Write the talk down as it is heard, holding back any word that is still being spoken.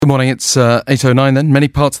Good morning, it's 8:09 then. Many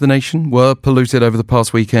parts of the nation were polluted over the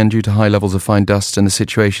past weekend due to high levels of fine dust, and the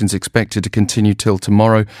situation's expected to continue till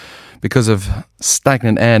tomorrow because of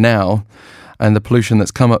stagnant air now and the pollution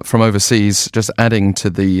that's come up from overseas, just adding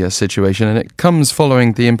to the situation. And it comes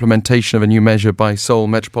following the implementation of a new measure by Seoul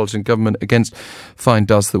Metropolitan Government against fine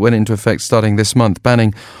dust that went into effect starting this month,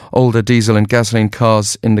 banning older diesel and gasoline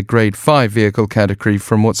cars in the Grade 5 vehicle category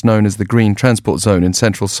from what's known as the Green Transport Zone in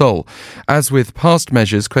central Seoul. As with past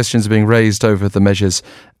measures, questions are being raised over the measure's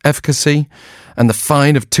efficacy and the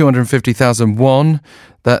fine of 250,000 won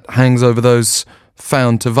that hangs over those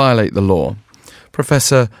found to violate the law.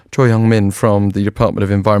 Professor Cho Young-min from the Department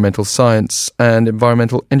of Environmental Science and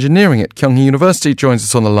Environmental Engineering at Kyung University joins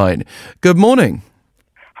us on the line. Good morning.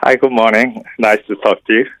 Hi, good morning. Nice to talk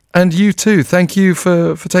to you. And you too. Thank you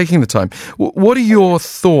for taking the time. What are your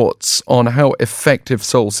thoughts on how effective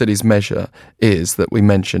Seoul City's measure is that we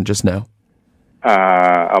mentioned just now?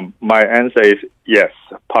 My answer is yes,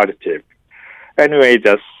 positive. Anyway,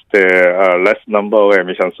 just the less number of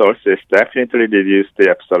emission sources definitely reduce the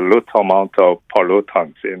absolute amount of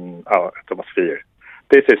pollutants in our atmosphere.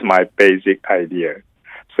 This is my basic idea.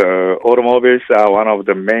 So automobiles are one of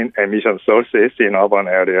the main emission sources in urban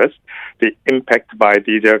areas. The impact by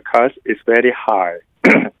diesel cars is very high.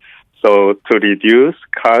 So to reduce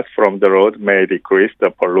cars from the road may decrease the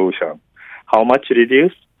pollution. How much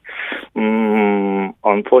reduce?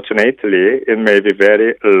 Unfortunately, it may be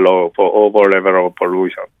very low for overall level of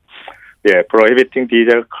pollution. Prohibiting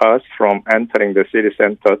diesel cars from entering the city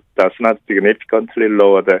center does not significantly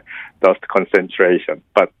lower the dust concentration,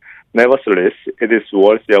 but nevertheless, it is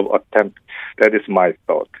worthy of attempt. That is my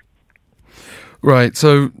thought. Right,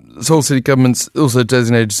 so Seoul City government's also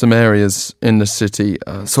designated some areas in the city,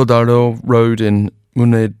 Sodaro Road in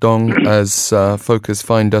Munhae-dong as focused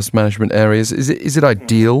fine dust management areas. Is it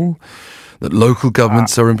ideal that local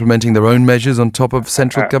governments are implementing their own measures on top of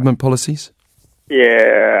central government policies?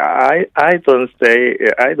 I don't say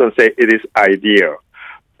it is ideal,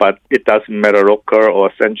 but it doesn't matter local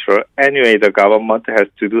or central. Anyway, the government has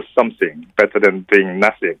to do something better than doing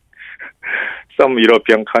nothing. Some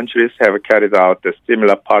European countries have carried out the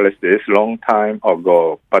similar policies long time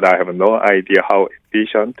ago, but I have no idea how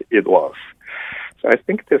efficient it was. So I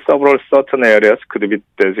think that several certain areas could be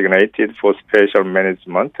designated for special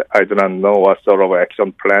management. I do not know what sort of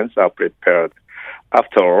action plans are prepared.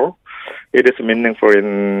 After all, it is meaningful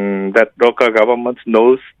in that local government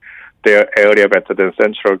knows their area better than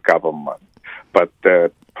central government. But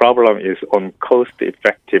the problem is on cost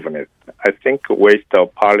effectiveness. I think waste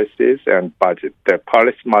of policies and budget. The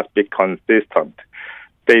policy must be consistent.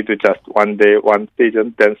 They do just one day, one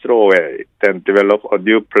season, then throw away, then develop a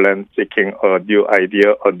new plan seeking a new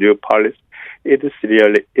idea, a new policy. It is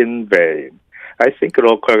really in vain. I think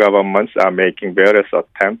local governments are making various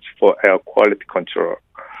attempts for air quality control.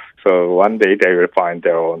 So one day they will find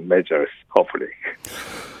their own measures, hopefully.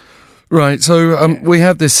 Right, so we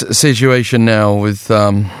have this situation now with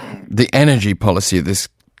the energy policy of this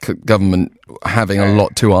government having a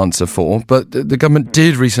lot to answer for, but the government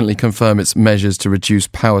did recently confirm its measures to reduce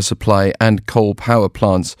power supply and coal power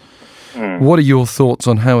plants. What are your thoughts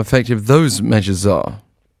on how effective those measures are?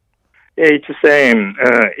 It's the same.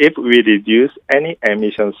 If we reduce any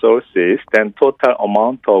emission sources, then total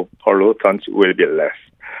amount of pollutants will be less.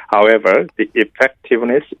 However, the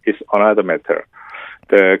effectiveness is another matter.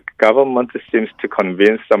 The government seems to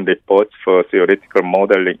convince some reports for theoretical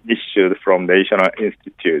modeling issued from national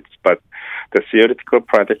institutes, but the theoretical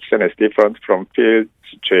prediction is different from field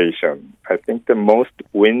situation. I think the most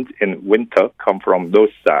wind in winter come from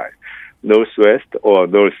north side, northwest or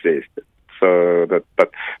northeast.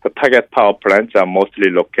 But the target power plants are mostly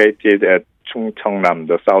located at Chungcheongnam,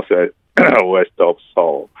 the southwest west of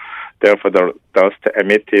Seoul. Therefore, the dust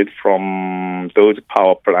emitted from those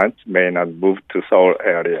power plants may not move to Seoul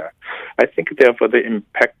area. I think, therefore, the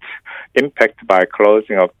impact by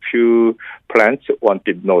closing a few plants won't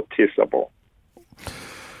be noticeable.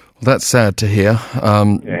 Well, that's sad to hear,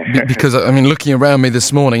 because, I mean, looking around me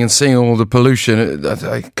this morning and seeing all the pollution,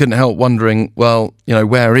 I couldn't help wondering, well, you know,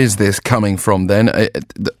 where is this coming from then?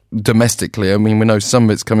 Domestically, I mean, we know some of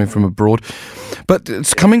it's coming from abroad. But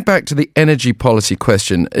it's coming back to the energy policy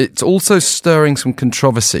question, it's also stirring some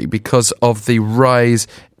controversy because of the rise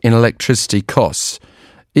in electricity costs.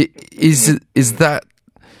 Is that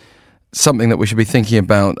something that we should be thinking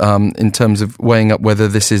about in terms of weighing up whether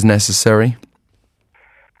this is necessary?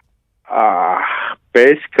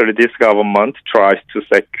 Basically, this government tries to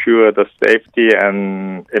secure the safety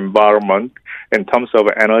and environment in terms of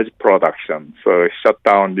energy production. So shut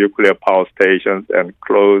down nuclear power stations and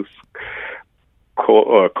close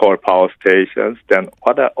coal power stations, then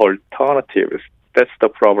what are alternatives? That's the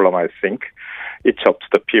problem, I think. It's up to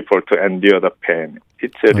the people to endure the pain.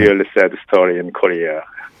 It's a really sad story in Korea.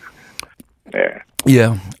 Yeah.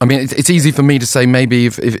 Yeah, I mean, it's easy for me to say maybe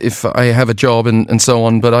if I have a job and so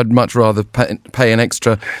on, but I'd much rather pay an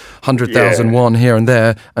extra 100,000 won here and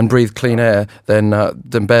there and breathe clean air than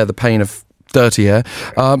bear the pain of dirty air.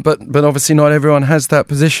 But obviously not everyone has that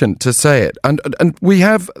position to say it. And we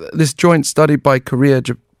have this joint study by Korea,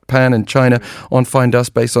 Japan and China on fine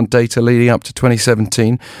dust based on data leading up to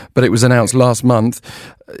 2017, but it was announced last month.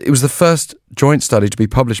 It was the first joint study to be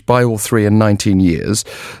published by all three in 19 years.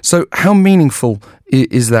 So how meaningful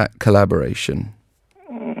is that collaboration?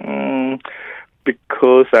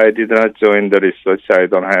 Because I did not join the research, I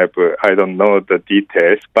don't know the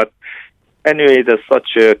details. But anyway,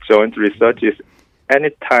 such a joint research is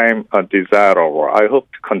anytime desirable. I hope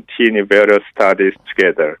to continue various studies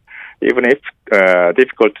together. Even if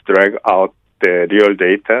difficult to drag out the real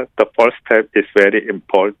data, the first step is very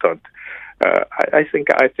important. I think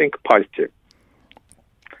positive.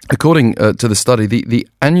 According to the study, the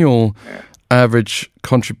annual average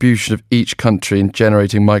contribution of each country in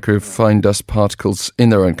generating microfine dust particles in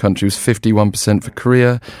their own country was 51% for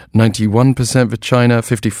Korea, 91% for China,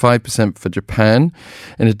 55% for Japan.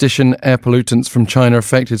 In addition, air pollutants from China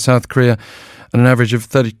affected South Korea at an average of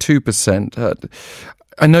 32%.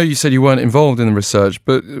 I know you said you weren't involved in the research,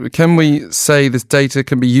 but can we say this data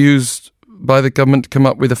can be used by the government to come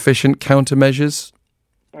up with efficient countermeasures?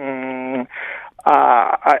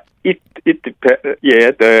 It depends.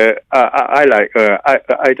 Yeah,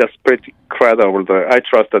 I just pretty credible. I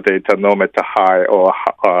trust the data no matter high or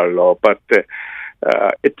low, but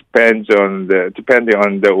it depending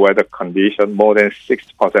on the weather condition. More than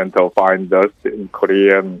 60% of fine dust in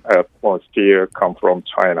Korean atmosphere come from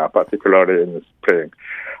China, particularly in the spring.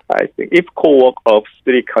 I think if co-work of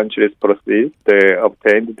three countries proceeds, the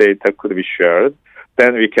obtained data could be shared.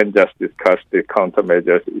 Then we can just discuss the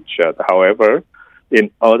countermeasures each other. However, in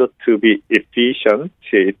order to be efficient,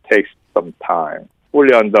 it takes some time.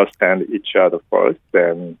 Fully understand each other first,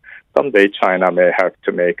 then someday China may have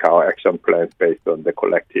to make our action plans based on the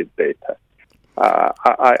collected data.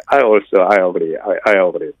 I agree. I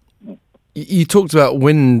agree. You talked about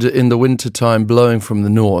wind in the wintertime blowing from the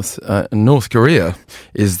north. And North Korea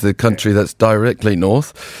is the country that's directly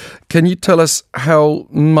north. Can you tell us how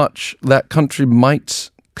much that country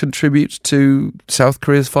might contribute to South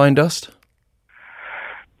Korea's fine dust?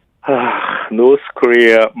 North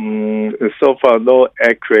Korea, so far no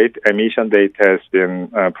accurate emission data has been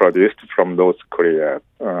produced from North Korea.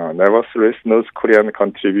 Nevertheless, North Korean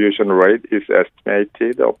contribution rate is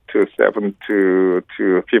estimated up to 7 to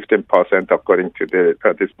 15% according to the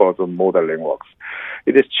disposal modeling works.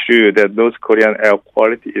 It is true that North Korean air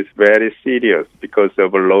quality is very serious because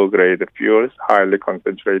of low-grade fuels, highly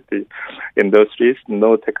concentrated industries,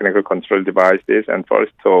 no technical control devices, and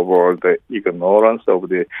first of all, the ignorance of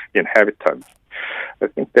the inhabitants. I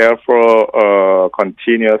think, therefore,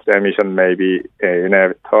 continuous emission may be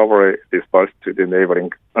inevitably dispersed to the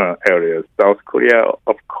neighboring areas. South Korea,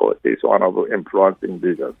 of course, is one of the influencing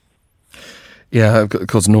regions. Yeah, of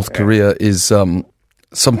course, North Korea is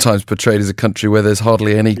sometimes portrayed as a country where there's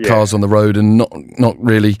hardly any cars on the road and not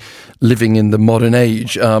really living in the modern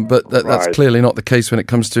age. But that's clearly not the case when it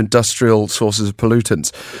comes to industrial sources of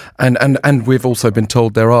pollutants. And we've also been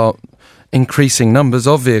told there are increasing numbers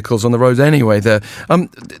of vehicles on the roads anyway there.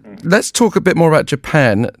 Let's talk a bit more about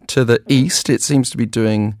Japan to the east. It seems to be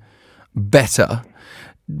doing better.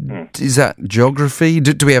 Is that geography?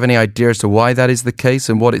 Do we have any idea as to why that is the case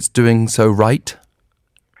and what it's doing so right?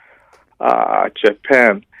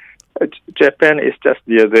 Japan is just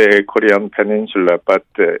near the Korean peninsula, but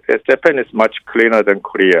Japan is much cleaner than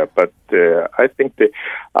Korea. But I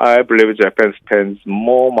believe Japan spends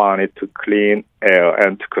more money to clean air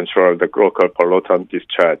and to control the local pollutant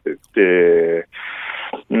discharges.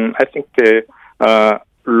 I think the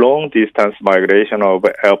long-distance migration of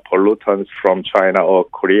air pollutants from China or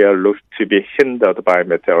Korea looks to be hindered by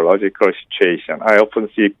meteorological situation. I often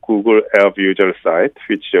see Google Air Visual site,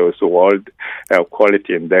 which shows World Air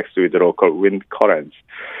Quality Index with local wind currents.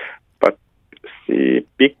 But see,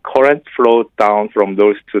 big currents flow down from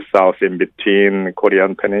those to south in between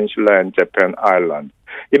Korean Peninsula and Japan Island.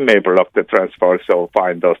 It may block the transfer of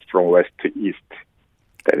fine dust from west to east.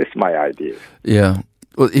 That is my idea. Yeah.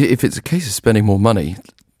 Well, if it's a case of spending more money,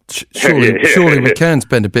 surely we can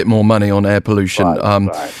spend a bit more money on air pollution.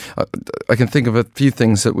 Right. I can think of a few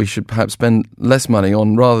things that we should perhaps spend less money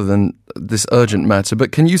on rather than this urgent matter.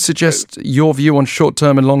 But can you suggest your view on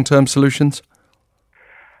short-term and long-term solutions?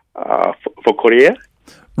 For Korea?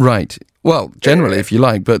 Right. Well, generally, if you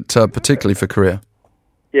like, but particularly for Korea.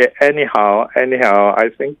 Yeah. Anyhow, I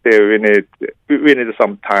think we need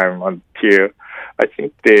some time until. I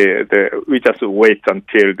think we just wait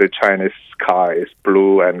until the Chinese sky is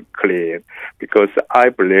blue and clean, because I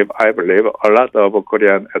believe a lot of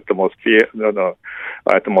Korean atmospheric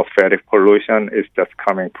pollution is just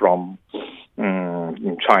coming from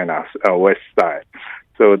China's west side.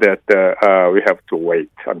 So that we have to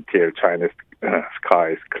wait until Chinese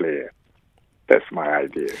sky is clear. That's my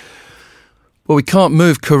idea. Well, we can't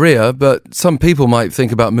move Korea, but some people might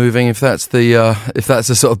think about moving if that's the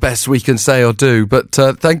sort of best we can say or do. But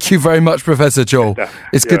thank you very much, Professor Cho.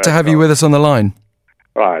 It's good to have you with us on the line.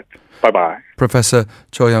 Right. Bye-bye. Professor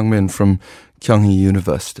Cho Young-min from Kyung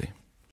University.